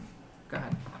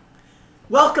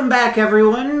Welcome back,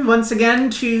 everyone, once again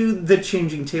to the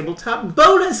Changing Tabletop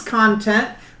bonus content.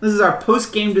 This is our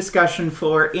post-game discussion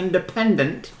for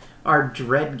Independent, our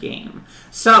Dread game.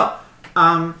 So,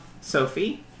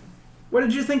 Sophie, what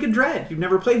did you think of Dread? You've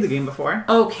never played the game before.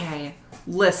 Okay,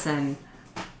 listen.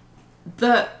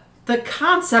 The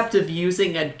concept of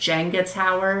using a Jenga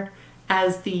tower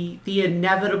as the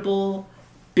inevitable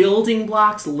building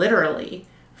blocks, literally,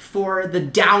 for the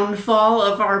downfall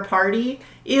of our party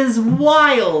is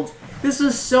wild. This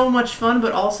was so much fun,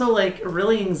 but also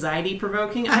really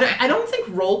anxiety-provoking. I don't think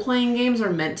role-playing games are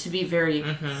meant to be very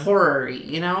horror-y,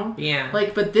 you know? Yeah.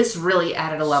 But this really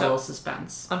added a level of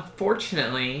suspense.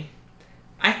 Unfortunately,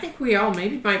 I think we all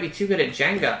might be too good at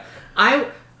Jenga.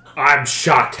 I'm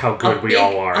shocked how good we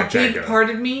all are at Jenga. A big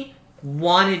part of me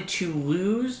wanted to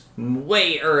lose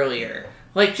way earlier.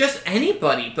 Just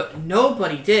anybody, but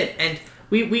nobody did. And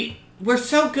we're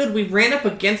so good, we ran up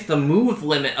against the move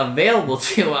limit available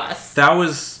to us. That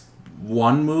was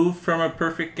one move from a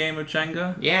perfect game of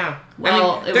Jenga? Yeah.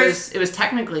 Well, it was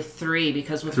technically 3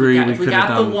 because if we we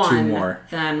got the 1, 2 more.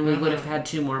 then we would have had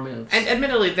 2 more moves. And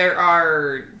admittedly, there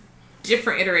are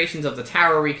different iterations of the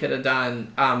tower we could have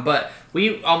done, but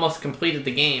we almost completed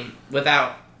the game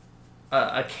without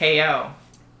a KO.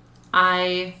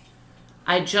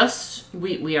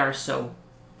 We are so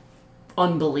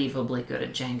unbelievably good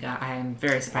at Jenga. I am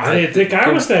very surprised. I didn't think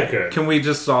I was that good. Can we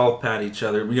just all pat each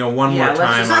other? One more let's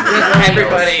time. just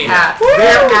Everybody.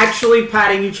 They're actually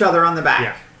patting each other on the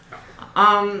back.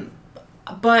 Yeah.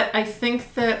 But I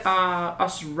think that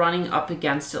us running up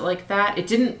against it like that, it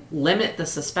didn't limit the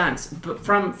suspense. But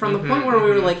from the point where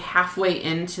we were halfway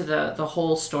into the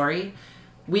whole story,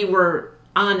 we were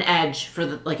on edge for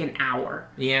an hour.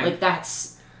 Yeah.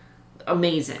 That's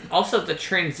amazing. Also, the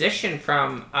transition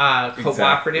from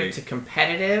cooperative to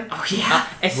competitive. Oh, yeah.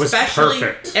 Especially, was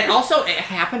perfect. And also, it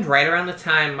happened right around the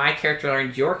time my character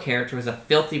learned your character was a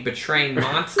filthy, betraying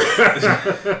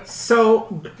monster.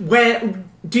 So,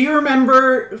 do you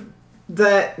remember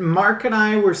that Mark and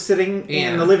I were sitting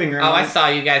in the living room? Oh, I saw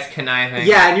you guys conniving.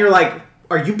 Yeah, and you're like,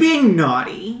 are you being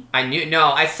naughty? I knew. No,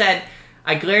 I said,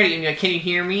 I glared at you and you're like, can you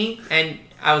hear me? And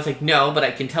I was like, no, but I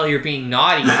can tell you're being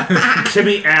naughty.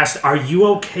 Timmy asked, are you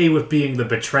okay with being the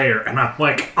betrayer? And I'm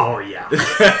like, oh yeah. Oh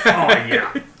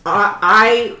yeah.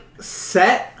 I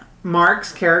set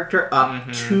Mark's character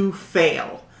up to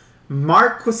fail.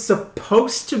 Mark was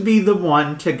supposed to be the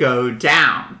one to go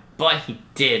down. But he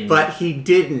didn't. But he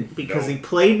didn't, because he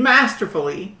played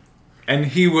masterfully. And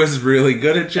he was really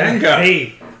good at Jenga.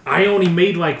 Hey, I only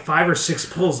made 5 or 6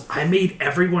 pulls. I made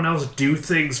everyone else do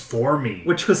things for me.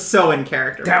 Which was so in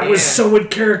character. That was so in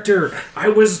character. I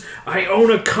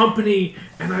own a company,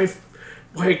 and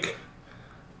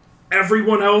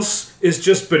everyone else is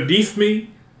just beneath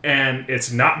me, and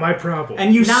it's not my problem.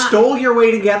 And you stole your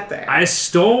way to get there. I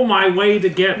stole my way to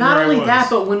get Not where only I was. that,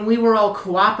 but when we were all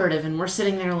cooperative and we're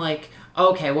sitting there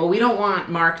okay, well, we don't want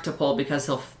Mark to pull because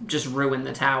he'll just ruin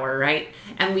the tower, right?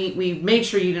 And we made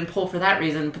sure you didn't pull for that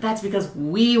reason, but that's because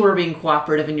we were being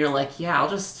cooperative, and you're like, yeah, I'll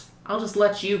just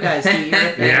let you guys do your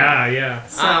thing. Yeah.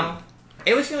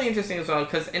 It was really interesting as well,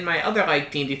 because in my other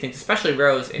D&D things, especially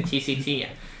Rose and TCT,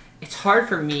 it's hard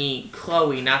for me,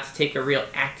 Chloe, not to take a real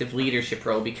active leadership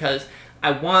role, because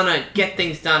I want to get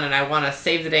things done, and I want to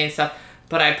save the day and stuff,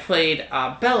 but I played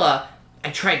Bella. I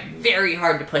tried very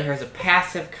hard to play her as a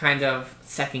passive kind of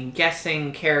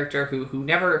second-guessing character who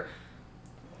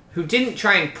didn't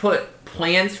try and put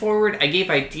plans forward. I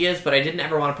gave ideas, but I didn't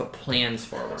ever want to put plans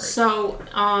forward. So,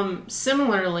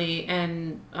 similarly,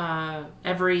 in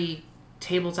every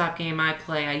tabletop game I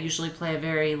play, I usually play a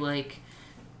very,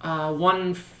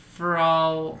 one for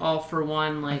all for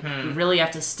one. We really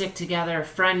have to stick together,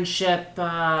 friendship,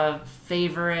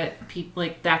 favorite, people,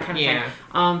 that kind of thing.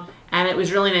 And it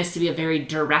was really nice to be a very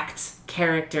direct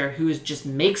character who just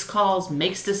makes calls,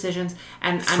 makes decisions,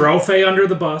 and throw Faye under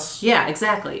the bus. Yeah,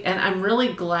 exactly. And I'm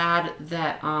really glad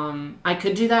that I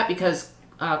could do that, because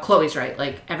Chloe's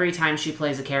right. Every time she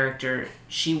plays a character,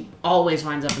 she always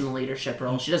winds up in the leadership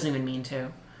role. She doesn't even mean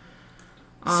to.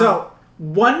 So,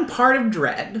 one part of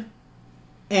Dread,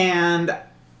 and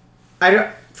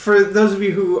for those of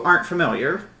you who aren't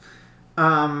familiar,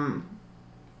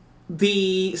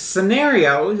 the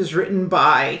scenario is written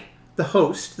by the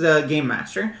host, the game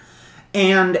master,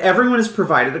 and everyone is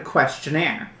provided a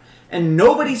questionnaire. And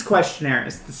nobody's questionnaire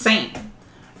is the same.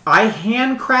 I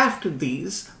handcrafted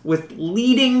these with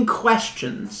leading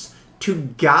questions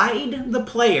to guide the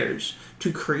players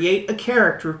to create a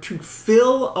character to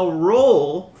fill a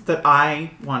role that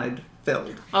I wanted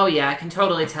filled. Oh yeah, I can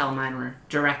totally tell mine were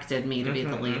directed me to be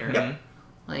the leader. Yep.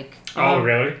 Oh,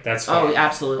 really? That's fun. Oh,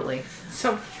 absolutely.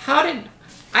 So how did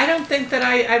I don't think that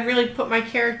I really put my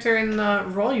character in the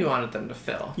role you wanted them to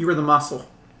fill. You were the muscle.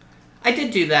 I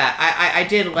did do that. I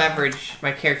did leverage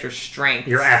my character's strength.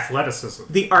 Your athleticism.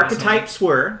 The archetypes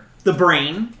were the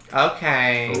brain,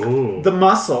 Okay. Ooh. the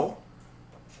muscle,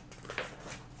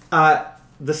 the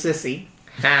sissy,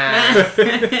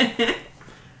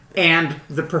 and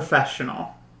the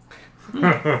professional.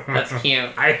 That's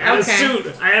cute. I had Okay. a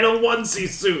suit. I had a onesie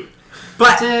suit.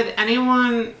 But Did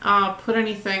anyone put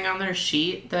anything on their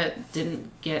sheet that didn't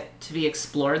get to be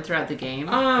explored throughout the game?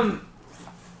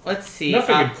 Let's see.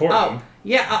 Nothing important. Oh,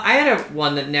 yeah, I had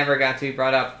one that never got to be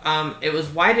brought up. It was,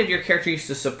 why did your character used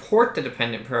to support the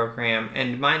dependent program?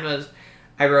 And mine was,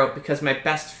 I wrote, because my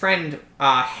best friend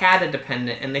had a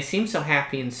dependent, and they seemed so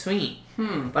happy and sweet.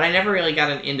 But I never really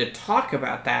got in to talk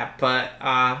about that, but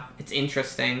it's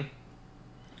interesting.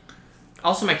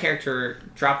 Also, my character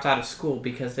dropped out of school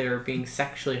because they were being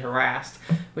sexually harassed,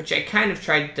 which I kind of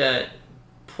tried to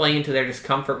play into their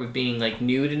discomfort with being, like,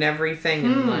 nude and everything,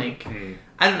 and, like,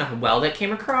 I don't know how well that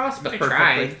came across, but I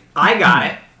tried. I got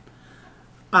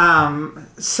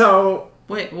it. So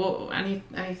Wait, well,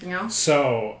 anything else?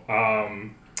 So,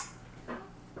 I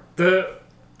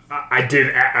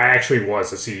actually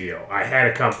was a CEO. I had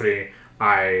a company.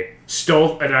 I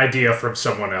stole an idea from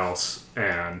someone else,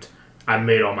 and I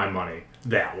made all my money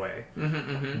that way.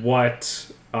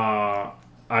 What I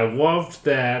loved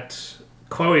that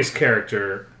Chloe's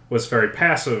character was very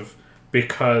passive,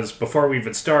 because before we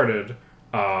even started,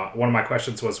 one of my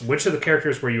questions was, which of the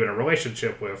characters were you in a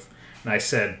relationship with? And I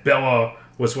said, Bella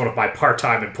was one of my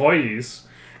part-time employees.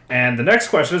 And the next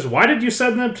question is, why did you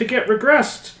send them to get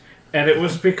regressed? And it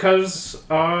was because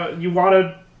you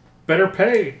wanted better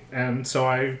pay, and so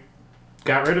I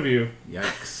got rid of you.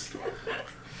 Yikes.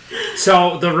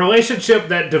 So the relationship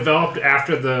that developed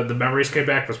after the memories came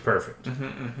back was perfect.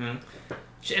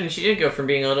 And she did go from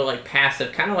being a little, like,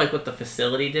 passive, kind of like what the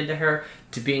facility did to her,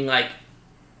 to being like,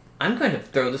 I'm going to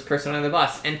throw this person under the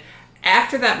bus. And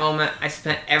after that moment, I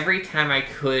spent every time I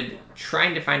could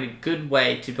trying to find a good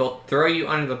way to both throw you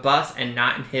under the bus and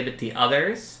not inhibit the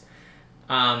others.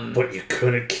 But you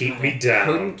couldn't keep me down.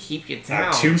 Couldn't keep you down.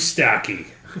 I'm too stocky.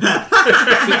 See,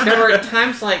 there were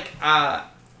times like I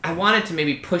wanted to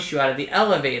maybe push you out of the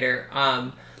elevator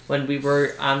when we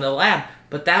were on the lab,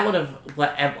 but that would have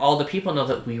let all the people know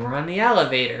that we were on the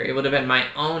elevator. It would have been my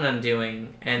own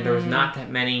undoing, and there was not that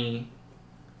many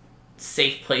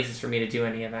safe places for me to do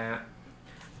any of that.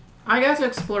 I got to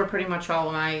explore pretty much all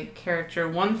of my character.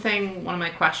 One of my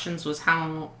questions was,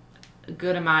 how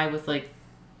good am I with, like,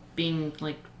 being,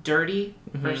 like, dirty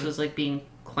versus, like, being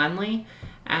cleanly?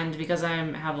 And because I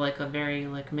have, like, a very,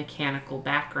 like, mechanical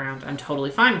background, I'm totally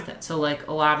fine with it. So, like,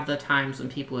 a lot of the times when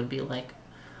people would be like,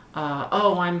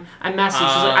 I'm messy. She's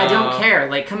like, I don't care.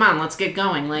 Like, come on, let's get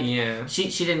going. Like, Yeah. she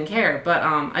didn't care. But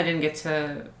I didn't get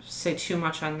to say too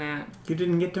much on that. you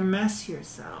didn't get to mess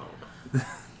yourself.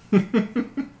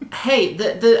 Hey,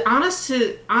 the honest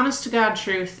to God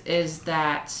truth is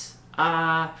that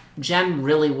Jen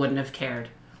really wouldn't have cared.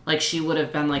 Like, she would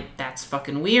have been like, that's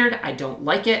fucking weird, I don't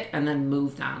like it, and then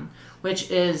moved on.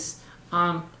 Which is,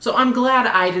 so I'm glad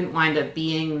I didn't wind up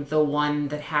being the one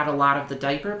that had a lot of the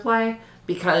diaper play,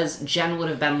 because Jen would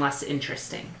have been less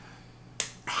interesting.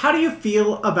 How do you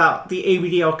feel about the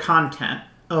ABDL content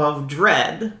of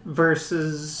Dread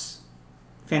versus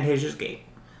Fantasia's Gate?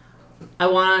 I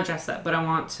want to address that, but I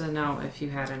want to know if you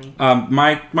had any.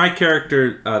 My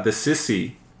character, the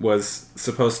sissy, was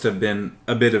supposed to have been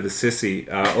a bit of a sissy,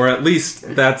 or at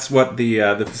least that's what the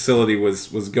facility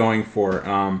was going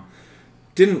for.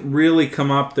 Didn't really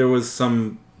come up. There was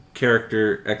some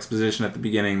character exposition at the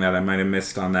beginning that I might have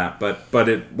missed on that, but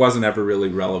it wasn't ever really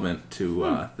relevant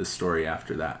to the story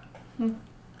after that.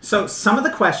 So some of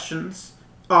the questions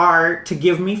are to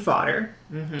give me fodder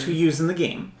to use in the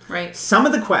game. Right. Some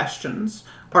of the questions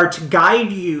are to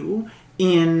guide you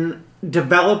in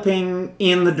developing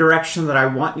in the direction that I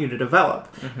want you to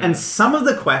develop. And some of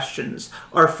the questions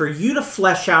are for you to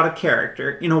flesh out a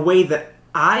character in a way that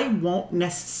I won't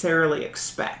necessarily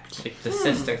expect. Like the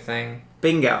sister thing.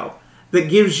 Bingo. That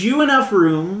gives you enough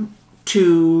room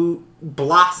to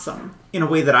blossom in a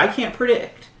way that I can't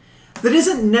predict. That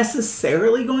isn't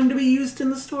necessarily going to be used in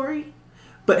the story,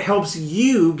 but helps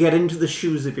you get into the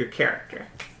shoes of your character.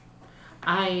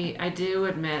 I do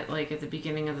admit, like, at the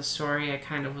beginning of the story, I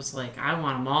kind of was like, I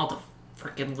want them all to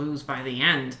freaking lose by the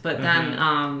end. But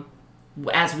then,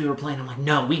 as we were playing, I'm like,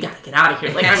 no, we gotta get out of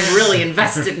here. Like, I'm really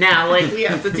invested now. Like, we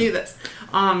have to do this.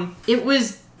 It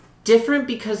was different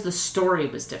because the story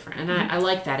was different, and I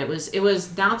like that. It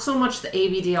was not so much the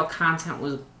ABDL content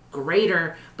was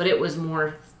greater, but it was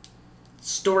more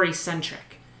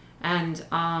story-centric. And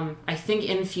I think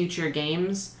in future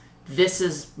games, this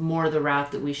is more the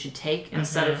route that we should take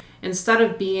instead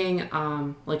of being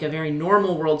like a very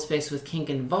normal world space with kink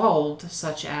involved,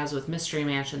 such as with Mystery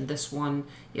Mansion. This one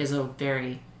is a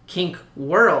very kink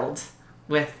world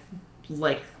with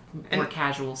like more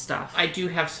casual stuff. I do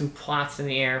have some plots in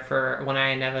the air for when I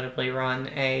inevitably run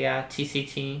a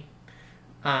TCT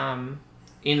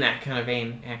in that kind of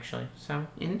vein, actually. So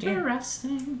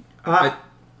Interesting.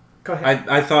 Go ahead.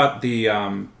 I thought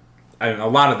a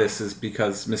lot of this is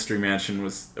because Mystery Mansion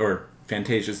or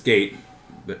Fantasia's Gate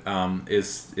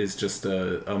is just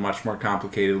a much more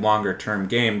complicated, longer term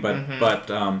game, but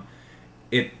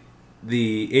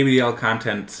the ABDL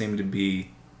content seemed to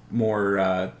be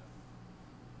more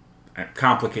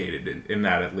complicated in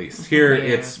that, at least.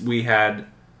 Here we had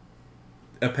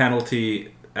a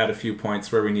penalty at a few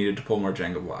points where we needed to pull more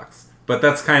Jenga blocks, but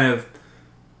that's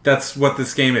what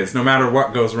this game is. No matter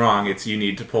what goes wrong, you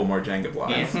need to pull more Jenga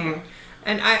blocks. Yeah.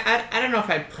 And I don't know if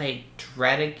I'd play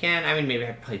Dread again. I mean, maybe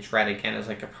I'd play Dread again as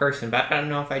like a person, but I don't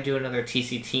know if I'd do another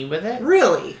TCT with it.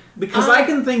 Really? Because I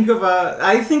can think of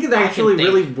I think it actually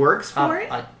really works for it.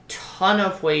 A ton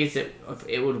of ways it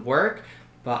would work,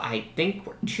 but I think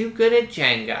we're too good at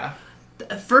Jenga.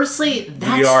 Firstly,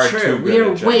 that's true. We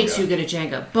are way too good at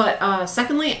Jenga. But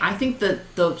secondly, I think the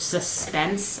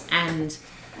suspense and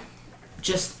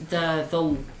just the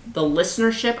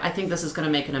listenership, I think this is going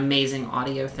to make an amazing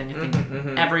audio thing. I think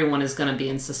everyone is going to be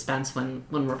in suspense when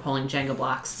we're pulling Jenga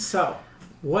blocks. So,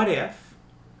 what if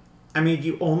I made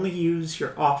you only use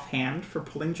your offhand for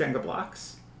pulling Jenga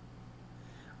blocks?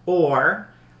 Or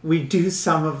we do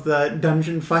some of the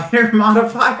Dungeon Fighter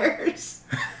modifiers?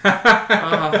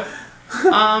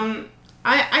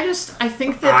 I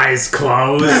think that Eyes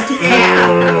closed.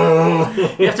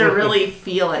 you have to really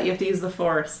feel it. You have to use the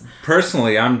force.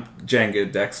 Personally, I'm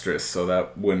Jenga dexterous, so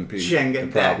that wouldn't be Jenga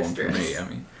the problem dexterous. for me. I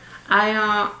mean,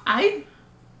 I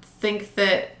think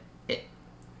that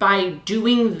by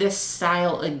doing this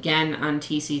style again on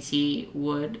TCT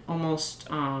would almost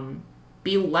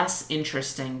be less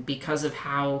interesting because of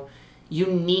how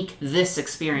unique this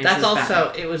experience That's has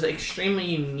also, been. it was extremely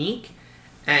unique,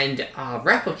 and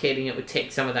replicating it would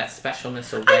take some of that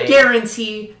specialness away. I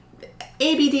guarantee,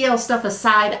 ABDL stuff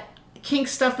aside, kink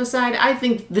stuff aside, I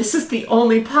think this is the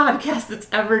only podcast that's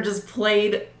ever just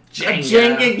played a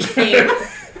Jenga game.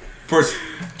 for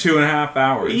 2.5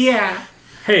 hours. Yeah.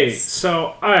 Hey,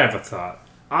 so I have a thought.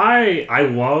 I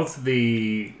love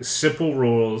the simple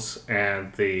rules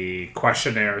and the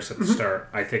questionnaires at the start.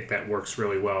 I think that works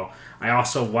really well. I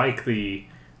also like the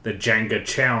Jenga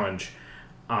challenge.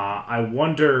 I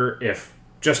wonder if,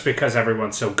 just because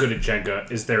everyone's so good at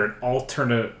Jenga, is there an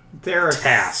alternate There are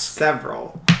task?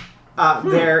 several.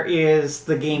 There is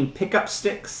the game Pick Up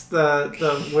Sticks,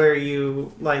 the where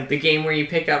you like The game where you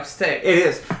pick up sticks. it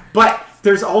is. But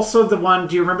there's also the one.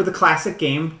 Do you remember the classic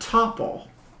game Topple?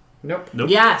 Nope.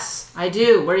 Yes, I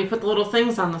do. Where you put the little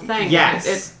things on the thing.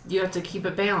 Yes. You have to keep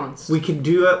it balanced. We could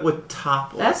do it with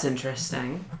Topple. That's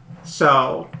interesting.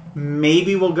 So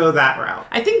maybe we'll go that route.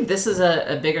 I think this is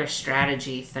a bigger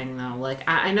strategy thing, though. Like,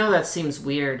 I know that seems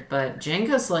weird, but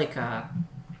Jenga's like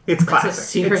It's classic.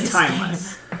 serious It's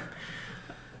timeless. game.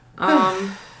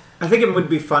 I think it would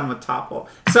be fun with Topple.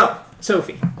 So,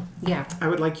 Sophie, Yeah. I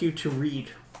would like you to read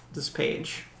this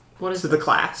page What is to it? the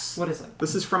class. What is it?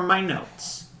 This is from my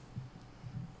notes.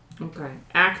 Okay.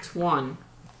 Act 1.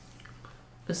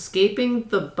 Escaping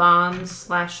the bond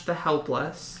 / the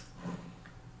helpless.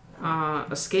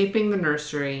 Escaping the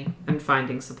nursery and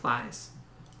finding supplies.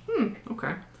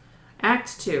 Okay.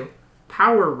 Act 2.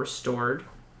 Power restored.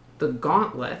 The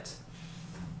gauntlet.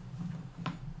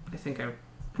 I think I...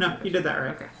 No, you did that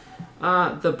right.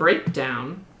 Okay. The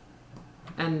breakdown.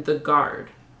 And the guard.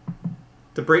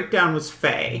 The breakdown was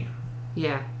Faye.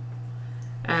 Yeah.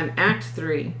 And Act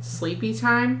 3. Sleepy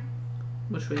time.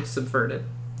 Which we subverted.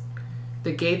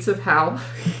 The gates of hell.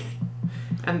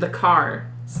 And the car.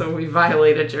 So we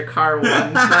violated your car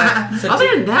one. But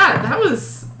other than that,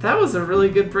 that was a really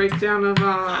good breakdown of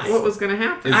what was going to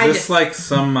happen. Is this like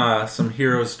some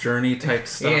hero's journey type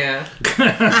stuff? Yeah.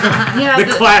 Yeah,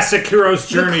 The classic hero's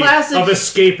journey classic- of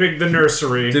escaping the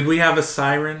nursery. Did we have a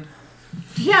siren?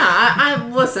 Yeah, I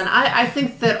listen. I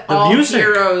think that all music.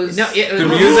 heroes. No, it was, The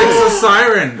music's a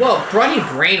siren. Well, Bloody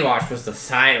Brainwash was the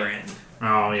siren.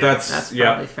 Oh, yeah. That's yeah,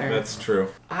 probably fair. that's true.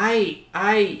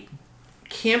 I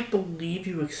can't believe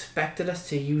you expected us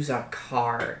to use a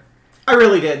car. I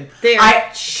really did. They are I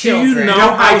children. Do you know No,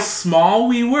 how I- small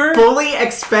we were? fully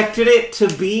expected it to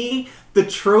be the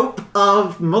trope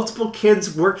of multiple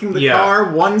kids working the Yeah.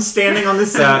 car, one standing on the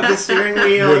seat of the steering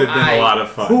wheel. Would have been a lot of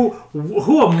fun.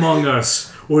 Who among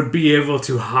us would be able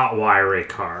to hotwire a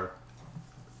car.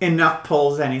 Enough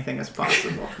polls, anything is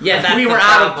possible. Yeah, that's we the were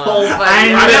out of problem. polls. But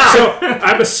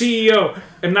I'm a CEO,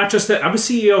 and not just that, I'm a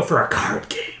CEO for a card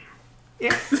game.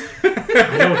 Yeah.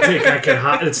 I don't think I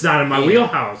can. It's not in my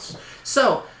wheelhouse.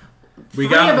 So, We three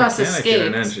got a of us mechanic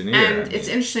and escaped, an engineer. and I mean. it's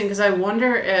interesting because I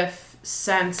wonder if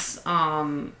since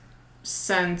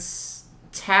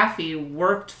Taffy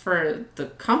worked for the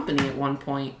company at one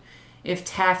point, if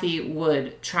Taffy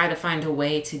would try to find a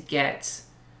way to get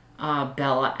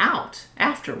Bella out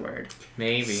afterward.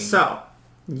 Maybe. So,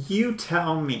 you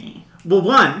tell me. Well,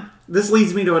 one, this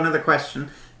leads me to another question.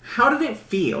 How did it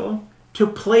feel to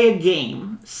play a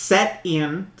game set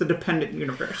in the Dependent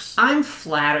universe? I'm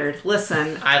flattered.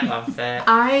 Listen, I love that.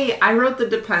 I wrote the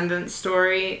Dependent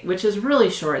story, which is really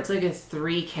short. It's like a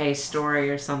 3K story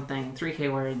or something,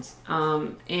 3K words.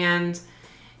 And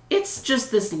it's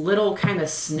just this little kind of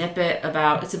snippet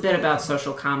about, it's a bit about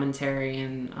social commentary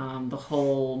and the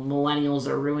whole millennials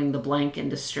are ruining the blank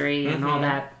industry and all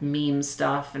that meme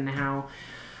stuff and how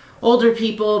older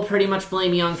people pretty much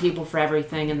blame young people for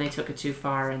everything and they took it too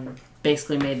far and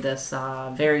basically made this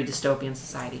very dystopian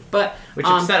society. But Which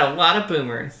upset a lot of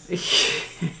boomers.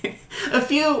 a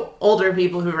few older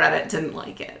people who read it didn't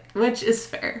like it, which is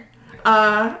fair.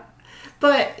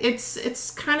 But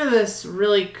it's kind of this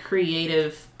really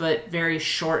creative but very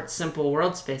short, simple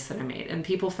world space that I made, and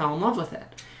people fell in love with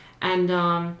it. And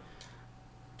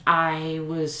I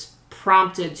was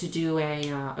prompted to do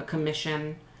a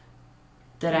commission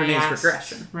that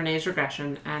Renee's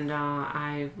Regression, and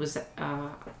I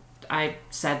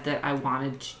said that I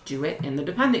wanted to do it in the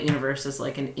Dependent universe as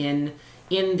like an in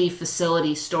the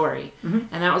facility story, and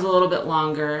that was a little bit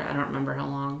longer. I don't remember how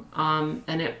long,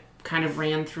 and it kind of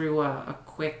ran through a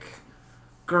quick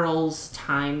girl's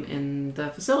time in the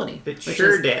facility. It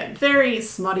sure did. Very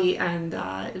smutty, and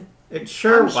It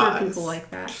sure I'm was. sure people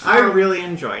like that. I really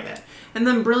enjoyed it. And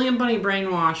then Brilliant Bunny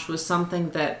Brainwash was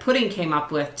something that Pudding came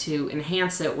up with to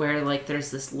enhance it, where like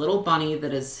there's this little bunny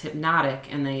that is hypnotic,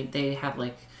 and they have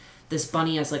like this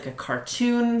bunny as like a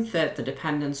cartoon that the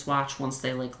dependents watch once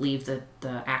they like leave the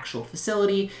actual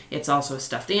facility. It's also a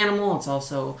stuffed animal. It's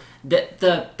also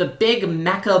the big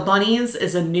mecha bunnies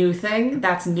is a new thing.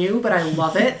 That's new, but I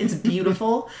love it. It's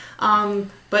beautiful.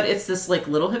 But it's this like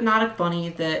little hypnotic bunny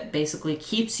that basically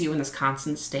keeps you in this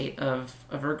constant state of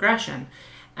regression.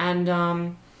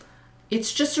 And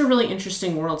it's just a really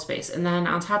interesting world space. And then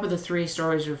on top of the 3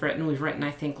 stories we've written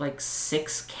I think like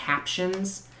 6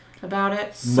 captions about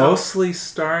it. Mostly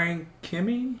starring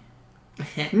Kimmy?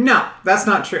 No, that's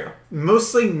not true.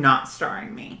 Mostly not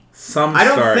starring me. Some I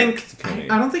don't starring think Kimmy.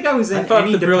 I don't think I was in I thought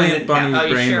any the Brilliant Dependent.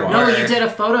 Bunny Oh, you sure Brainwash. No, were. you did a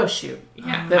photo shoot.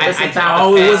 Yeah. That was I about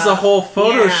Oh, it was a it. whole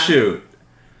photo Yeah. shoot.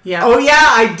 Yeah. Oh yeah,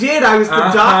 I did. I was the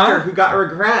Uh-huh. doctor who got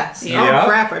regressed. Yeah. Oh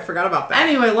crap, I forgot about that.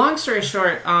 Anyway, long story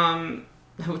short,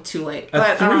 too late. A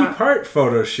But 3-part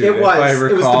photo shoot, It if I was.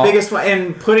 recall. It was the biggest one,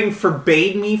 and Pudding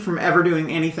forbade me from ever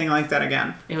doing anything like that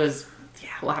again. it was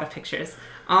a lot of pictures.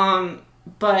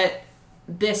 But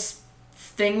this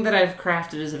thing that I've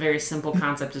crafted as a very simple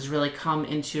concept has really come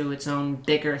into its own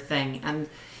bigger thing, and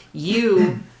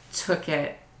you took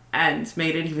it and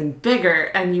made it even bigger,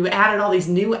 and you added all these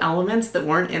new elements that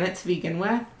weren't in it to begin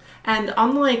with. And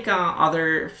unlike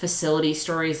other facility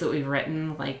stories that we've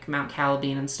written, like Mount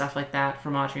Calabean and stuff like that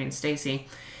from Audrey and Stacy,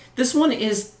 this one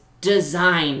is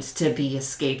designed to be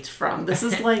escaped from. This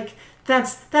is like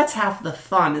that's half the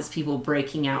fun, is people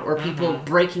breaking out, or people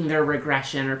breaking their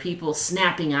regression, or people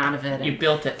snapping out of it. You And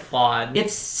built it flawed.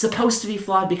 it's supposed to be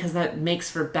flawed because that makes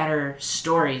for better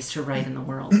stories to write in the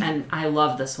world. And I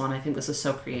love this one. I think this is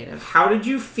so creative. How did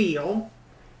you feel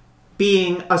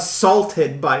being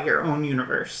assaulted by your own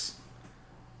universe?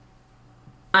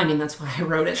 I mean, that's why I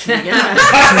wrote it to begin with.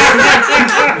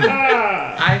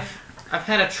 I've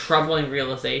had a troubling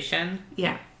realization.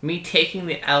 Yeah. Me taking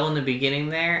the L in the beginning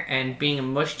there and being a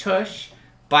mush tush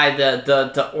by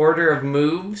the order of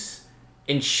moves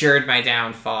ensured my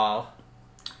downfall.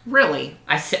 Really?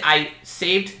 I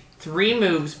saved 3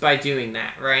 moves by doing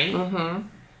that, right? Mm-hmm.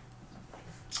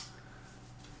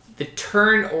 The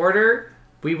turn order,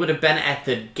 we would have been at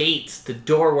the gates, the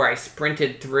door where I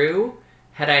sprinted through.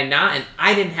 Had I not, and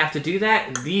I didn't have to do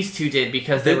that, these 2 did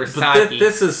because they were soggy.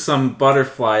 This is some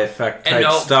butterfly effect type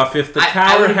no, stuff. If the I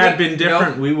tower would had agree. been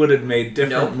different, we would have made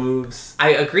different Nope. moves. I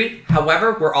agree.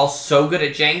 However, we're all so good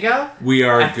at Jenga. We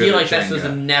are I good feel at like this was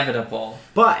Jenga. inevitable.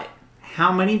 But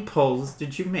how many pulls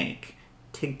did you make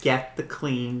to get the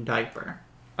clean diaper?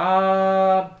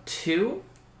 2.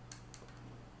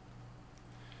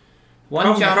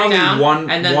 One jump Probably down, one,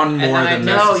 and then one more and then than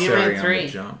I No, took- you necessary ran on 3.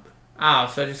 the jump. Oh,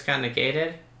 so it just got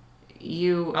negated?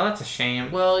 You Oh, that's a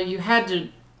shame. Well, you had to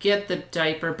get the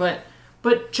diaper,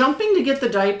 but jumping to get the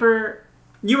diaper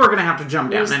You were gonna have to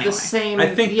jump down is anyway. the same.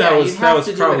 I think yeah, that you'd was have to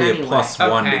do it probably a anyway.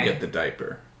 +1 to Okay. get the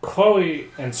diaper. Chloe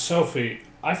and Sophie,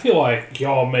 I feel like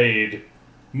y'all made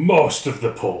most of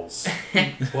the pulls.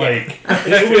 Like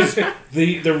it was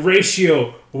the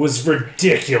ratio was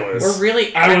ridiculous. We're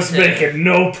really I was active. making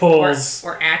no pulls.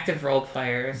 We're active role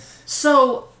players.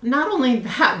 So not only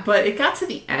that, but it got to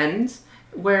the end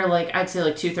where, like, I'd say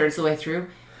like 2/3 of the way through.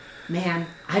 Man,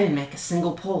 I didn't make a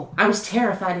single pull. I was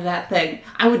terrified of that thing.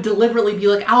 I would deliberately be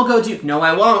like, I'll go do... No,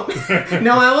 I won't.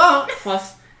 No, I won't.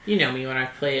 Plus, you know me when I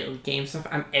play game stuff,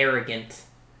 I'm arrogant.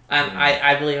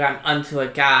 I believe I'm unto a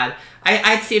god.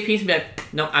 I'd see a piece and be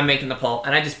like, no, I'm making the pull.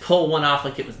 And I just pull one off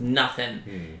like it was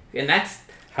nothing. And that's...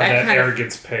 How'd that kind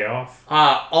arrogance pay off?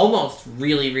 of, almost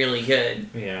really, really good.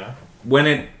 Yeah. When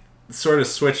it sort of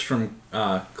switched from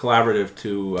collaborative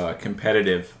to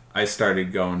competitive, I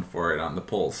started going for it on the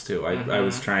pulls too. I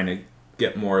was trying to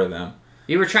get more of them.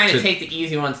 You were trying to To- take the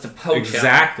easy ones to poach 'em.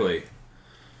 Exactly.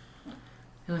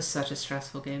 It was such a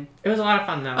stressful game. It was a lot of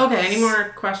fun, though. Okay, any more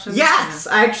questions? Yes,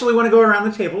 I actually want to go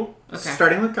around the table, Okay.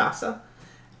 starting with Casa.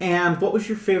 And what was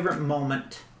your favorite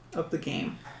moment of the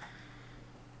game?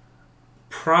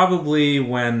 Probably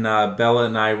when Bella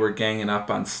and I were ganging up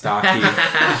on Stocky.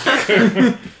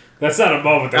 That's not a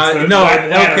moment. That's the no,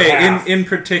 latter half. okay. In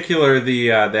particular, the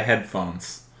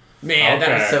headphones. Man, that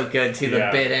was Okay. so good, too, the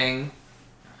Yeah. bidding.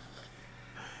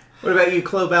 What about you,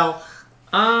 Clobell?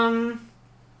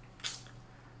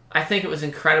 I think it was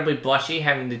incredibly blushy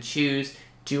having to choose,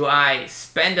 do I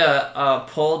spend a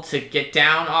pull to get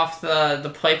down off the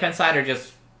playpen side or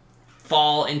just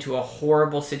fall into a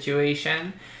horrible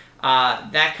situation?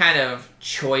 That kind of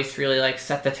choice really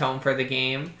set the tone for the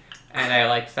game, and I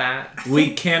liked that.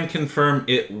 We can confirm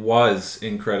it was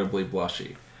incredibly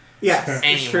blushy. Yes,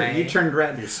 it's true. Anyway. You turned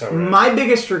red. You're so right. My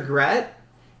biggest regret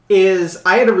is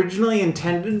I had originally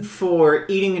intended for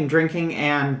eating and drinking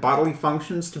and bodily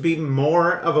functions to be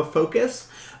more of a focus,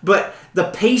 but the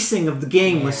pacing of the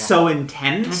game was so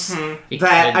intense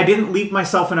that I didn't leave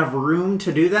myself enough room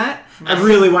to do that. I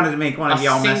really wanted to make one of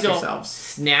y'all mess yourselves.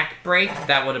 Snack break,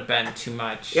 that would have been too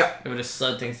much. Yep. It would have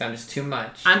slowed things down just too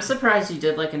much. I'm surprised you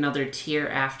did another tier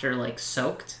after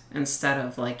soaked instead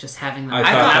of just having them. I I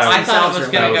thought thought, that I thought it was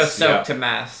or going to that go was- soak yeah. to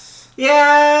mess.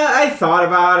 Yeah, I thought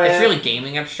about it. It's really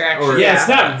gaming abstraction. Or- Yeah, Yeah. it's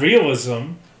not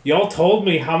realism. Y'all told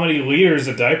me how many liters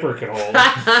a diaper can hold.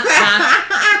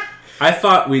 I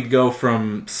thought we'd go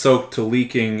from soak to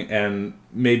leaking and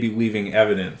maybe leaving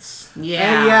evidence.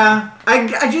 Yeah. Yeah,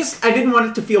 I didn't want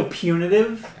it to feel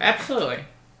punitive. Absolutely.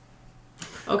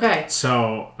 Okay.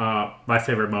 So, my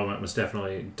favorite moment was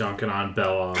definitely dunking on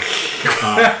Bella.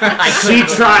 I She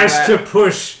couldn't tries believe to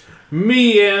push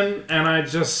me in, and I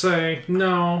just say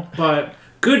no. But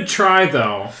good try,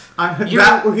 though.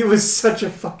 It was such a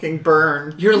fucking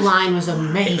burn. Your line was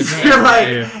amazing.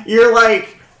 You're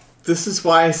like, this is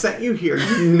why I sent you here.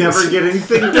 You never get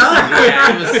anything done.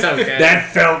 Yeah, it was so good.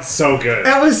 That felt so good.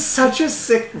 That was such a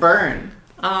sick burn.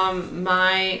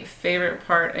 My favorite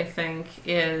part, I think,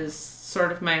 is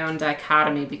sort of my own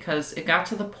dichotomy because it got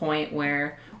to the point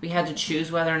where we had to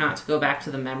choose whether or not to go back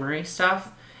to the memory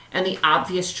stuff. And the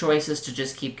obvious choice is to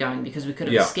just keep going because we could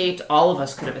have escaped. All of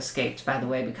us could have escaped, by the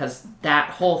way, because that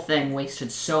whole thing wasted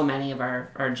so many of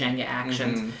our Jenga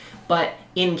actions. But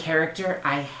in character,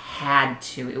 I had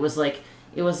to. It was like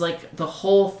the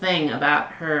whole thing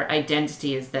about her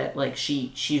identity is that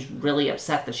she's really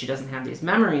upset that she doesn't have these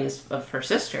memories of her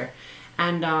sister,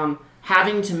 and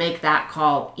having to make that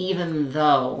call, even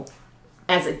though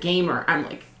as a gamer I'm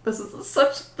like, this is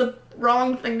such the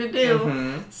wrong thing to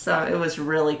do. So it was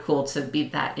really cool to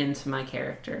beat that into my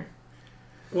character.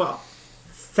 Well,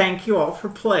 thank you all for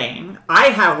playing. I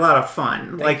had a lot of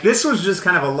fun. This was just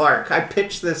kind of a lark. I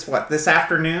pitched this, this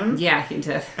afternoon? Yeah, you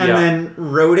did. And Yeah. then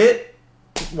wrote it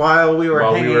while we were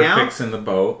hanging out. Fixing the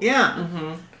boat. Yeah.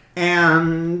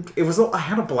 And it was, I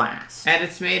had a blast. And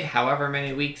it's made however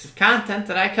many weeks of content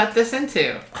that I cut this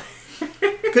into.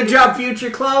 Good job, future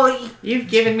Chloe. You've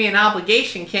given me an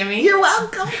obligation, Kimmy. You're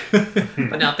welcome.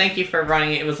 But no, thank you for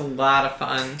running it. It was a lot of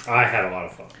fun. I had a lot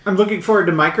of fun. I'm looking forward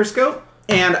to Microscope.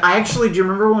 And do you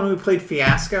remember when we played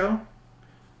Fiasco?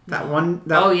 That one?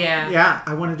 Oh, yeah. Yeah,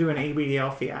 I want to do an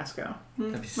ABDL Fiasco.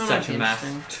 That'd be That might such be a mess.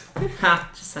 interesting. Ha,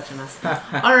 just such a mess.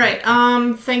 All right.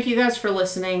 Thank you guys for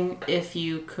listening. If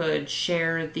you could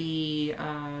share the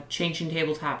Changing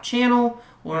Tabletop channel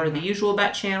or the Usual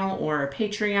Bet channel or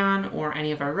Patreon or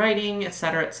any of our writing,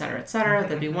 etc., etc., etc.,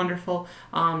 that'd be wonderful.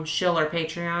 Shill our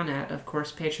Patreon at, of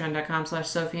course,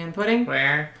 patreon.com/SophieandPudding.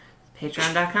 Where?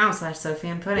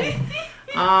 Patreon.com/SophieandPudding.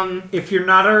 If you're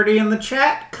not already in the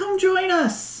chat, come join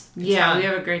us. Yeah, fun. we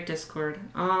have a great Discord.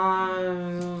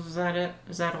 Is that it?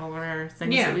 Is that all our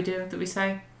things Yeah. that we do? That we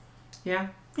say? Yeah.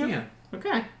 Yeah.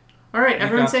 Okay. All right. We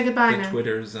Everyone got say goodbye the now.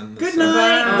 Twitters and the Good stuff.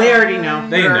 night. They already know.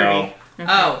 They They're know. already- Okay.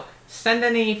 Oh, send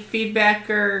any feedback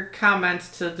or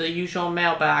comments to the usual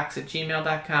mailbox at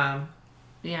gmail.com.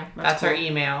 Yeah. That's our cool.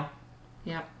 email.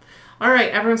 Yep. All right.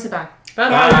 Everyone say bye.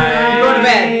 Bye-bye. Bye. Go to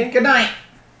bed. Good night.